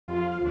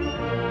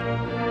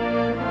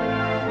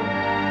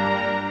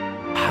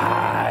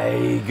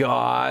Hey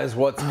guys,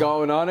 what's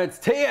going on? It's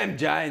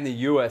TMJ in the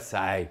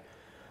USA,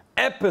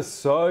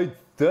 episode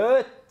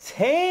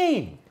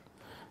 13.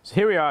 So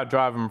here we are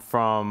driving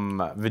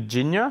from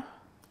Virginia.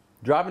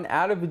 Driving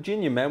out of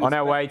Virginia, man. On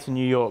our way to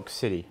New York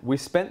City. We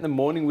spent the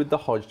morning with the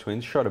Hodge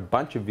twins, shot a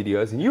bunch of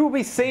videos, and you will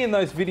be seeing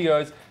those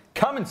videos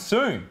coming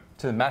soon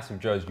to the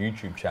MassiveJoes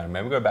YouTube channel,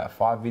 man. We've got about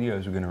 5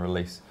 videos we're going to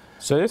release.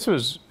 So this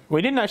was,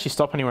 we didn't actually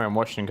stop anywhere in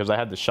Washington because they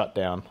had the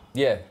shutdown.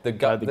 Yeah, the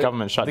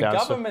government shut down. The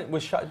government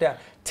was shut down.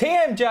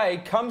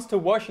 TMJ comes to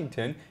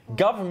Washington,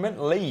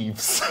 government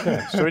leaves.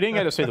 Yeah, so we didn't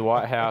get to see the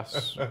White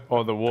House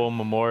or the War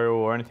Memorial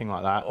or anything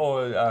like that.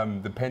 Or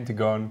the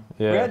Pentagon.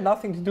 Yeah. We had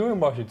nothing to do in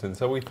Washington,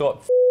 so we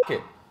thought, F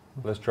it,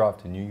 let's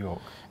drive to New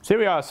York. So here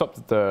we are, stopped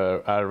at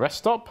the rest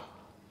stop,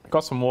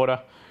 got some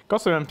water,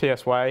 got some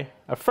MTS Whey,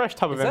 a fresh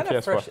tub of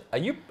MTS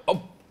Whey.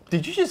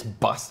 Did you just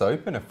bust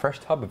open a fresh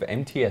tub of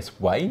MTS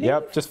Whey?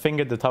 Yep, just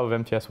fingered the tub of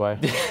MTS Whey.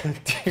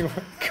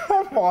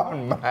 Come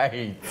on,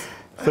 mate.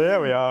 So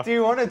there we are. Do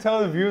you want to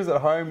tell the viewers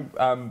at home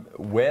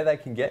where they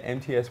can get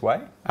MTS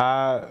Whey?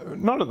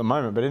 Not at the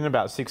moment, but in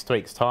about 6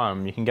 weeks'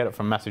 time, you can get it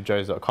from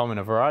MassiveJoes.com in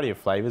a variety of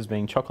flavours,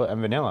 being chocolate and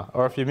vanilla.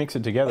 Or if you mix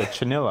it together,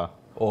 chanilla.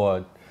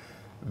 Or...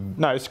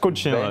 No, it's called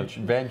chanilla.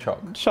 Van Choc.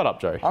 Shut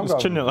up, Joe. I'm it's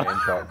chanilla. Van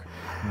Choc.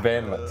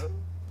 Vanlet.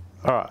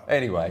 All right.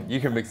 Anyway, you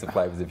can mix the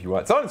flavours if you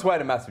want. It's on its way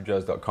to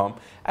MassiveJoes.com,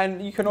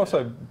 and you can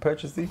also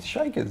purchase these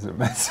shakers at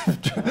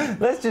MassiveJoes.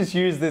 Let's just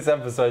use this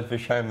episode for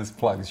shameless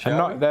plugs,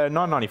 shall we? They're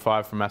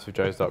 $9.95 from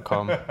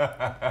MassiveJoes.com.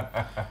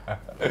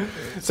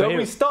 So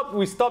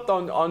we stopped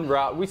on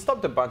route. We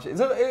stopped a bunch.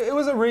 It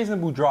was a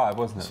reasonable drive,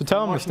 wasn't it? So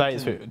tell them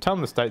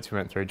the states we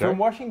went through, Joe. From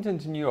Washington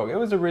to New York, it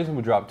was a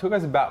reasonable drive. It took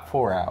us about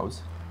 4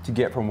 hours to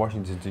get from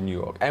Washington to New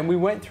York, and we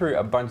went through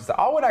a bunch of stuff.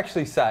 I would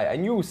actually say,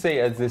 and you will see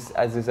as this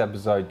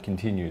episode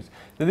continues,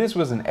 that this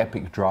was an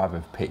epic drive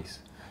of peace.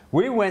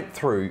 We went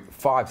through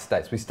 5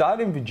 states. We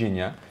started in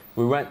Virginia.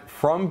 We went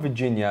from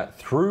Virginia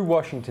through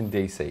Washington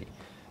DC,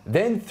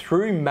 then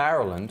through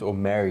Maryland or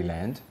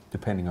Maryland,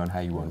 depending on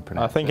how you want to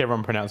pronounce it. I think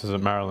everyone pronounces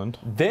it Maryland.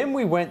 Then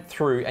we went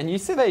through, and you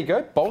see, there you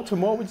go,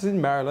 Baltimore, which is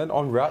in Maryland,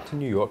 en route to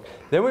New York.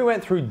 Then we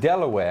went through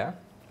Delaware.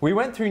 We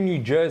went through New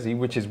Jersey,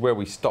 which is where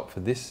we stopped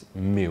for this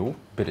meal,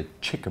 bit of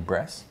chicken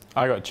breast.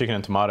 I got chicken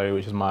and tomato,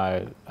 which is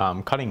my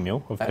cutting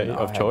meal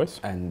of choice.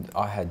 And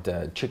I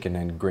had chicken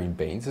and green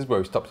beans. This is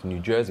where we stopped in New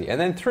Jersey. And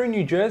then through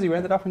New Jersey, we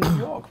ended up in New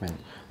York, man.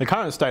 The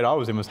current state I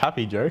was in was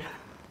happy, Joe.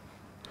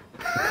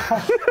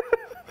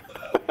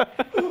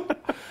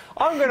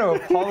 I'm going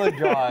to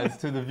apologise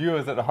to the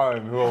viewers at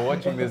home who are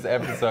watching this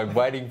episode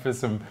waiting for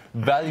some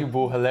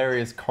valuable,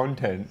 hilarious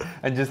content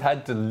and just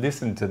had to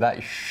listen to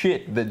that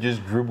shit that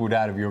just dribbled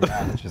out of your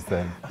mouth just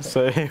then.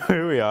 So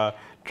here we are,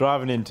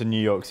 driving into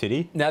New York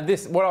City. Now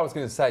what I was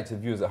going to say to the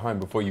viewers at home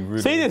before you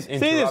rudely see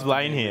this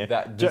lane here,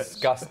 that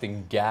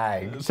disgusting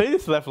gag. See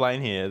this left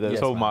lane here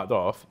that's all marked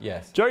off?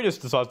 Yes. Joe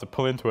just decides to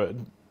pull into it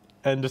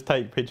and just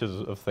take pictures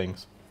of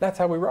things. That's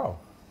how we roll.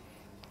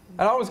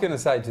 And I was going to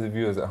say to the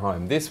viewers at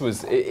home, this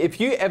was, if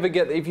you ever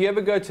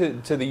go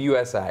to the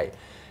USA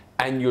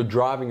and you're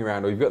driving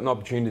around, or you've got an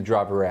opportunity to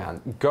drive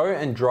around, go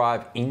and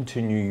drive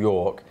into New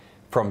York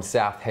from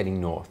south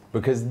heading north,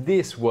 because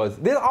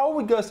I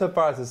would go so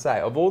far as to say,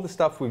 of all the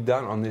stuff we've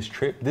done on this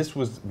trip, this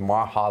was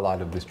my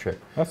highlight of this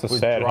trip. That's a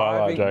sad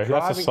highlight, Joe.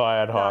 That's a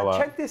sad highlight.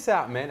 Check this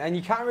out, man, and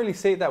you can't really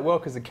see it that well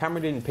because the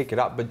camera didn't pick it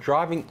up, but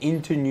driving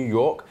into New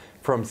York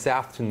from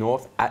south to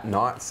north at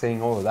night,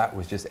 seeing all of that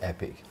was just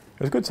epic.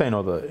 It was good seeing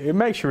all it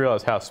makes you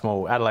realise how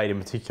small Adelaide in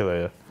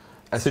particular,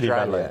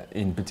 Australia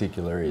in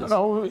particular is.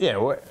 No, yeah,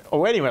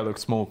 or anywhere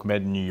looks small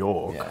compared to New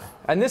York. Yeah.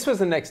 And this was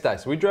the next day.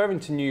 So we drove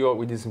into New York,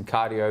 we did some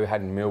cardio,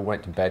 had a meal,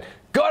 went to bed,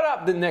 got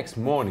up the next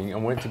morning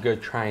and went to go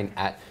train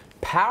at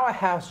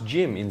Powerhouse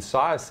Gym in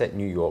Sept,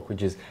 New York,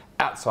 which is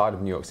outside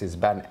of New York City. It's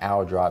about an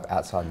hour drive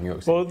outside of New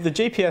York City. Well, the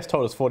GPS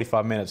told us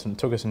 45 minutes and it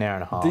took us an hour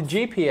and a half. The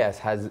GPS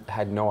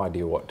had no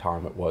idea what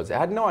time it was. It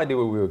had no idea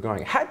where we were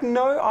going. It had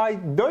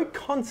no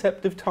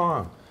concept of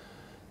time.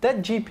 That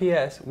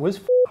GPS was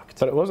fucked.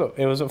 But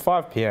it was at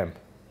 5 p.m.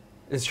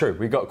 It's true.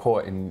 We got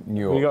caught in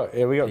New York.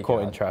 We got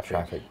caught in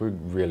traffic. We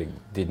really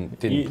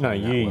didn't. You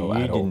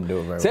didn't do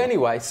it very well. So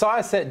anyway,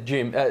 Sept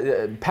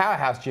Gym,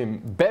 Powerhouse Gym.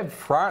 Bev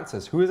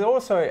Francis, who is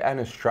also an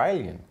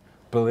Australian,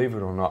 believe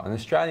it or not, an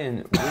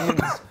Australian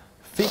women's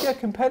figure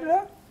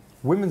competitor,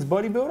 women's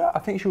bodybuilder. I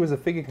think she was a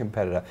figure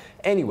competitor.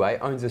 Anyway,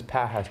 owns this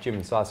Powerhouse Gym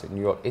in Sept,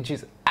 New York. It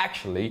is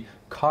actually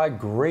Kai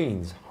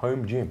Green's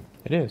home gym.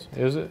 It is.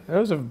 It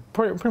was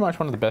pretty much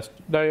one of the best.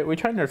 Though we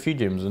trained at a few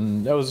gyms,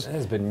 and that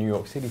has been New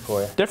York City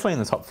for you. Definitely in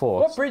the top 4.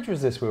 What bridge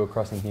was this we were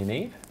crossing here,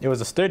 Neve? It was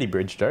a sturdy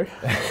bridge, Joe.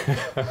 I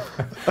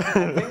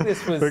think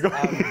this was. We're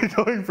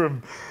going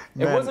from.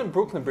 It wasn't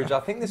Brooklyn Bridge. I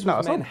think this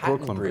was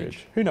Manhattan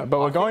Bridge. Who knows? But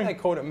we're going. They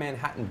called it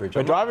Manhattan Bridge.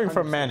 We're driving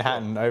from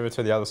Manhattan over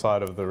to the other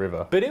side of the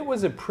river. But it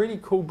was a pretty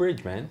cool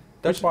bridge, man.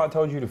 That's why I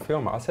told you to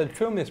film it. I said,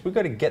 film this. We've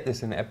got to get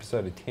this in an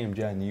episode of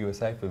TMJ in the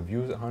USA for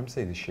viewers at home to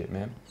see this shit,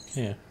 man.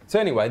 Yeah. So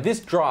anyway,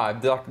 this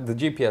drive, the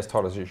GPS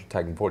told us it should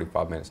take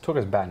 45 minutes. Took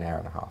us about an hour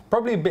and a half.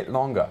 Probably a bit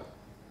longer.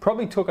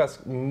 Probably took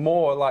us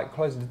more, like,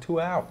 closer to 2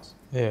 hours.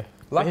 Yeah.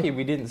 Lucky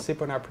we didn't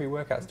sip on our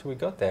pre-workouts till we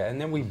got there,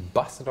 and then we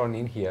busted on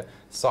in here,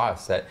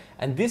 Sept,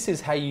 and this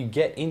is how you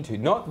get into,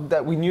 not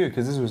that we knew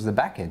because this was the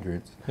back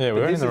entrance. Yeah, we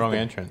were in the wrong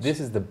entrance.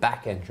 This is the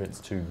back entrance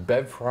to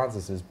Bev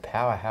Francis's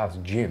powerhouse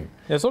gym.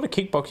 There's a lot of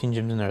kickboxing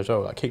gyms in there as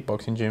well, like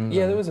kickboxing gyms.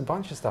 Yeah, there was a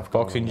bunch of stuff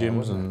going boxing on there, gyms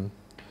wasn't and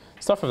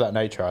stuff of that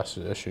nature, I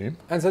assume.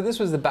 And so this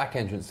was the back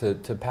entrance to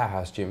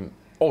Powerhouse Gym,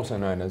 also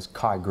known as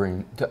Kai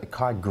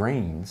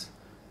Green's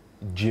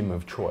gym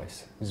of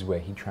choice. This is where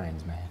he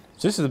trains, man.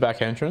 So this is the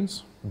back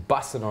entrance.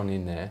 Busted on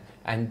in there,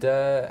 and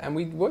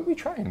what did we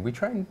train? We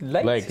trained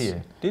legs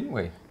here, didn't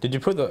we? Did you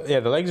put the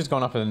legs has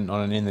gone up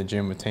on in the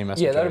gym with Team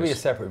MassiveJoes. Yeah, that'll be a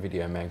separate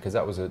video, man, because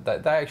that was they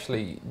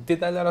actually did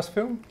they let us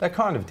film? They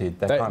kind of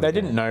did. They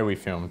didn't know we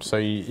filmed, so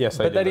yes,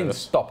 but they didn't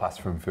stop us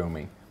from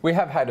filming. We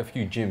have had a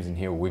few gyms in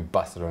here where we've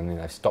busted on and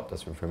they've stopped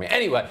us from filming.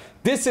 Anyway,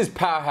 this is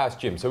Powerhouse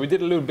Gym. So we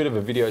did a little bit of a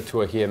video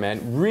tour here,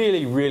 man.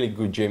 Really, really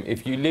good gym.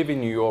 If you live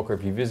in New York or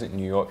if you visit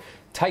New York,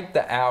 take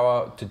the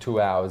hour to 2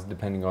 hours,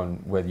 depending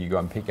on whether you go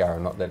on peak hour or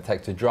not, that it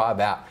takes to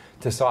drive out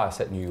to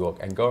Sept, New York,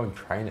 and go and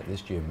train at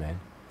this gym, man.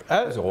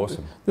 It was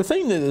awesome.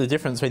 The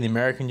difference between the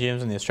American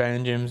gyms and the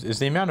Australian gyms is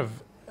the amount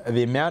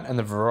and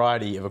the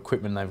variety of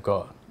equipment they've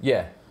got.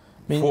 Yeah, I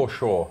mean, for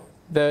sure.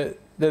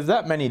 There's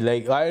that many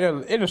leg. Like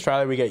in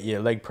Australia, we get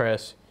your leg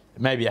press,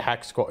 maybe a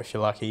hack squat if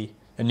you're lucky,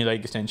 and your leg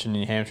extension and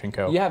your hamstring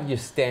curl. You have your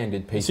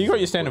standard pieces. So you got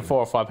your standard 4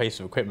 or 5 pieces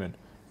of equipment.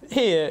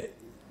 Here,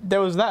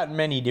 there was that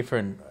many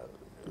different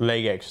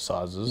leg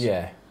exercises.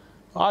 Yeah.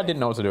 I didn't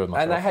know what to do with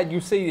myself. And they had, you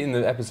see in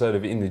the episode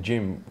of In the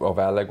Gym of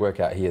our leg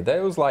workout here,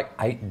 there was like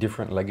 8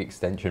 different leg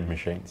extension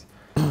machines.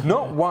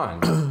 Not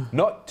 1,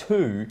 not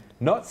 2,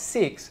 not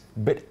 6,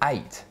 but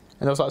 8.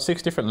 And there was like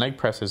 6 different leg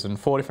presses and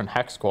 4 different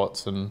hack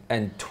squats and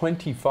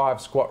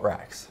 25 squat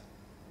racks.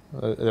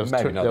 There was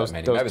maybe not that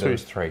many. Maybe there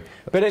was 3.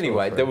 But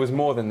anyway, there was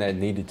more than there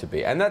needed to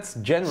be, and that's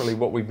generally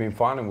what we've been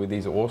finding with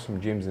these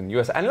awesome gyms in the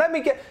US. And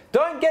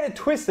don't get it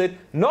twisted.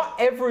 Not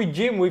every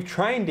gym we've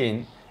trained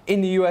in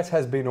the US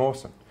has been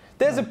awesome.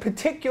 There's a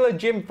particular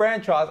gym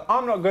franchise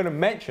I'm not going to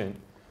mention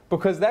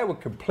because they were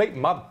complete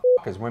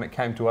motherfuckers when it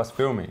came to us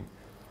filming,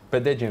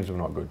 but their gyms were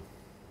not good.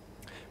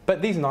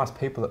 But these nice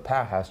people at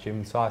Powerhouse Gym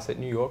in Sept,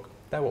 New York,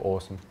 they were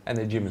awesome, and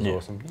their gym is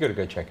awesome. You got to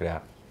go check it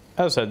out.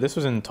 As I said, this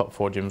was in the top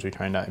 4 gyms we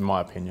trained at, in my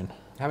opinion.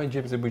 How many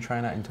gyms did we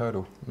train at in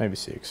total? Maybe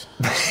 6.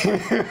 No,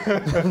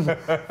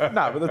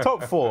 but the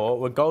top 4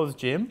 were Gold's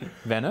Gym,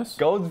 Venice.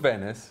 Gold's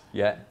Venice,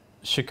 yeah.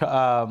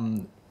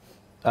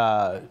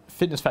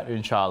 Fitness Factory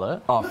in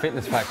Charlotte. Oh,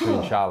 Fitness Factory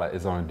in Charlotte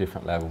is on a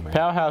different level, man.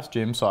 Powerhouse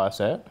Gym,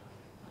 Sept,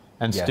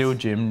 and Steel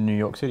Gym, New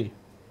York City.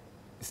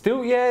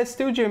 Steel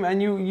Gym,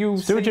 and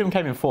Steel Gym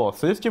came in 4th,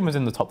 so this gym was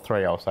in the top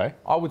 3, I'll say.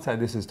 I would say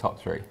this is top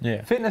 3.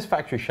 Yeah. Fitness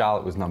Factory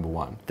Charlotte was number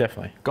 1.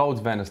 Definitely.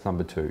 Gold's Venice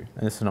number 2.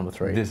 And this is number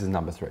 3. This is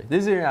number 3.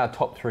 These are our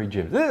top 3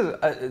 gyms.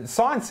 This is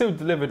signed, sealed,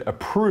 delivered,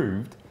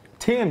 approved.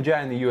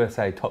 TMJ in the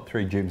USA, top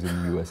 3 gyms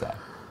in the USA.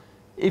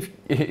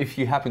 If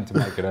you happen to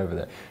make it over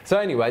there. So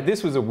anyway,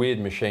 this was a weird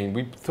machine.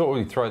 We thought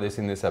we'd throw this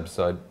in this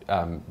episode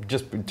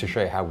just to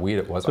show you how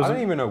weird it was. I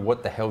don't even know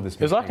what the hell this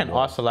machine was. It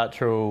was like an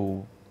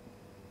isolateral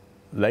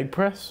leg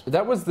press?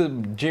 That was the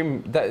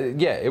gym.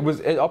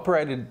 It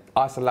operated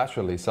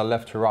isolaterally, so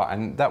left to right,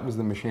 and that was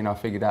the machine I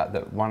figured out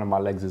that one of my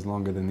legs is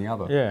longer than the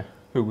other. Yeah.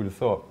 Who would have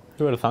thought?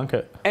 Who would have thunk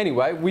it?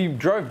 Anyway, we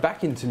drove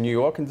back into New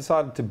York and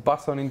decided to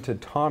bus on into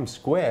Times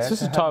Square.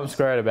 This is Times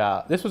Square at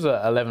about, this was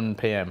at 11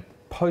 p.m.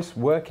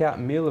 Post-workout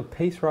meal of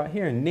peace right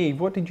here. And Neve,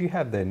 what did you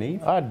have there,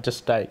 Neve? I had just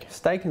steak.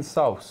 Steak and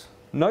sauce.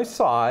 No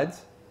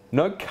sides,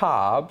 no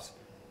carbs,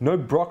 no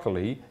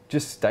broccoli,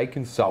 just steak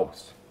and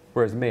sauce.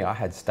 Whereas me, I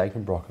had steak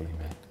and broccoli,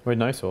 man. With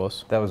no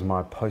sauce. That was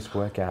my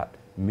post-workout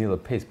meal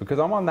of peace because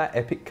I'm on that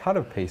epic cut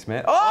of peace,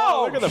 man.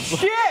 Oh, look at the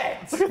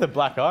shit! Look at the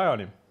black eye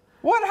on him.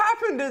 What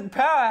happened at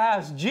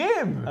Powerhouse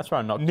Gym? That's where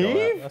I knocked Joe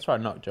out. That's where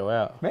I knocked Joe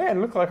out. Man, it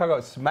looked like I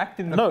got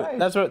smacked in the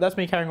face. No, that's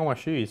me carrying all my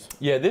shoes.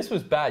 Yeah, this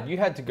was bad. You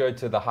had to go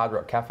to the Hard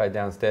Rock Cafe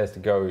downstairs to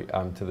go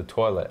to the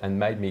toilet and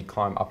made me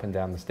climb up and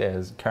down the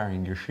stairs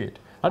carrying your shit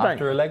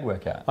after a leg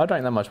workout. I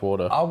drank that much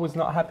water. I was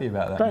not happy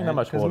about that, Drank that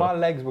much water. because my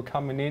legs were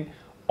coming in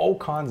all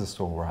kinds of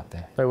sore right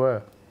there. They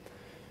were.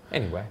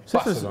 Anyway, So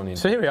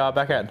here we are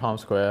back out in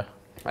Times Square.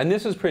 And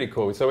this was pretty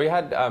cool. So we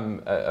had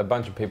a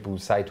bunch of people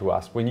say to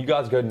us, when you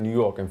guys go to New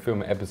York and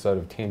film an episode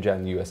of TMJ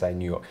in the USA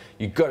New York,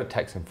 you've got to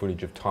take some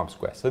footage of Times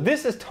Square. So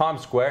this is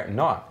Times Square at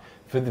night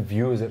for the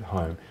viewers at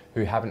home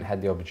who haven't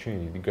had the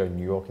opportunity to go to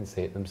New York and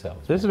see it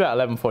themselves. So this is about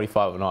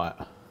 11:45 at night.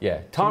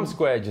 Yeah, Times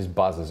Square just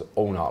buzzes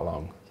all night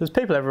long. There's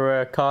people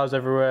everywhere, cars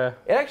everywhere.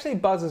 It actually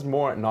buzzes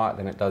more at night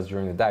than it does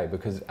during the day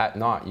because at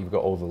night you've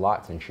got all the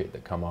lights and shit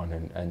that come on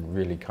and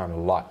really kind of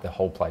light the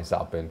whole place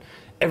up, and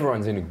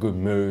everyone's in a good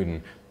mood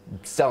and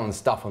selling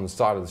stuff on the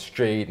side of the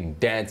street and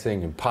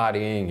dancing and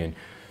partying, and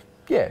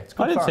yeah, it's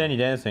good I didn't fun. see any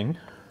dancing.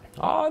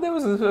 Oh, there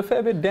was a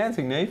fair bit of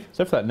dancing, Neve.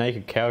 Except for that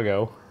naked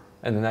cowgirl.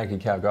 And the naked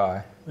cow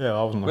guy. Yeah,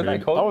 I wasn't What looking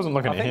they called? I wasn't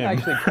looking at him. I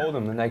think they actually called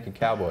him the naked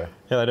cowboy.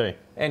 Yeah, they do.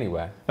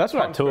 Anyway. That's what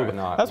our Times Square tour at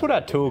night That's was what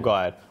our good. tour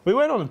guide. We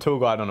went on a tour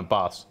guide on a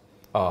bus.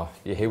 Oh,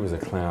 yeah, he was a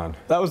clown.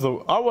 That was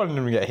I wanted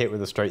him to get hit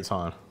with a street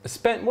sign.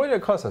 What did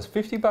it cost us?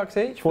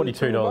 $50 each?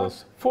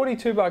 $42.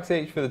 $42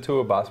 each for the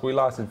tour bus. We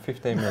lasted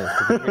 15 minutes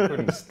because we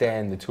couldn't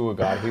stand the tour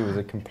guide. He was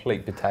a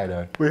complete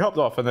potato. We hopped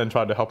off and then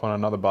tried to hop on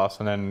another bus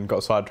and then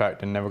got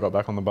sidetracked and never got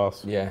back on the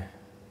bus. Yeah.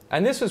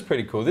 And this was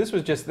pretty cool. This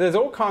was just, there's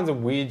all kinds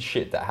of weird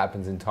shit that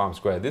happens in Times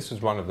Square. This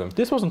was one of them.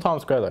 This wasn't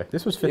Times Square though.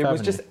 This was Fifth Avenue. It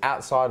was just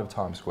outside of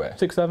Times Square.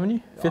 6th Avenue?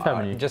 5th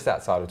Avenue? Just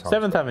outside of Times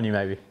Square. 7th Avenue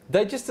maybe.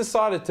 They just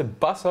decided to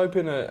bust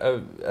open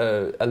a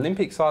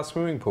Olympic-sized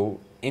swimming pool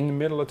in the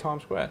middle of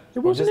Times Square. It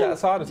wasn't just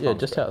outside of Times Square. Yeah,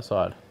 just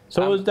outside.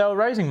 So they were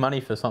raising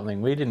money for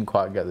something. We didn't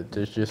quite get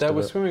the gist They of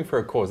were it. swimming for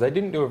a cause. They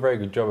didn't do a very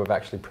good job of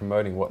actually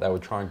promoting what they were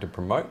trying to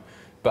promote.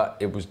 But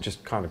it was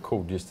just kind of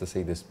cool just to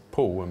see this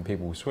pool and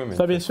people swimming.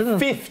 So they've been swimming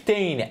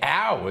 15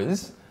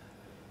 hours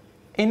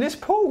in this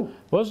pool.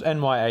 What was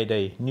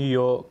NYAD? New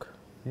York?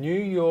 New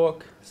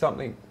York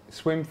something.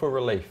 Swim for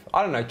Relief.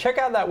 I don't know. Check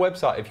out that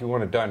website if you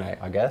want to donate,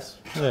 I guess.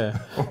 Yeah.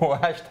 Or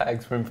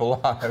hashtag Swim for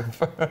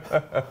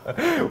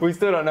Life. We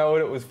still don't know what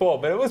it was for,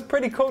 but it was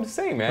pretty cool to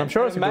see, man. I'm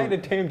sure it's made a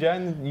TMJ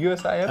in the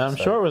USA episode. I'm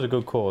sure it was a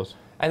good cause.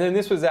 And then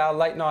this was our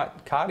late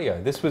night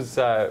cardio. This was,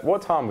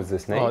 what time was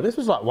this, Nate? Oh, this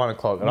was like 1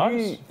 o'clock.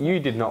 You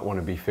did not want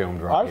to be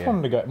filmed right I just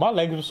wanted to go. My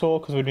legs were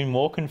sore because we'd been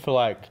walking for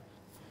like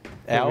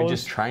hours. We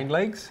just trained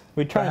legs?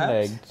 We trained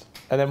perhaps? legs.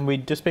 And then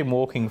we'd just been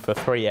walking for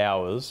 3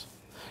 hours.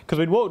 Because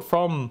we'd walked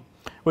from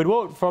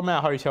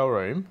our hotel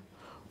room,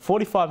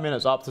 45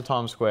 minutes up to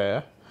Times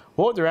Square,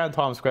 walked around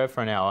Times Square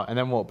for an hour, and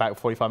then walked back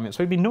 45 minutes.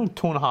 So we'd been doing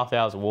 2.5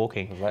 hours of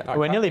walking.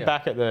 We're nearly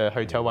back at the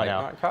hotel by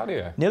now. Late night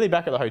cardio. Nearly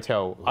back at the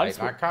hotel. Late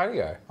night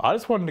cardio. I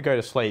just wanted to go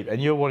to sleep,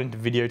 and you're wanting to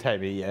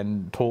videotape me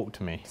and talk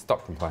to me.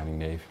 Stop complaining,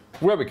 Neve.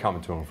 Where are we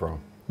coming to and from?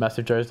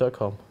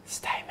 MassiveJoes.com.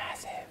 Stay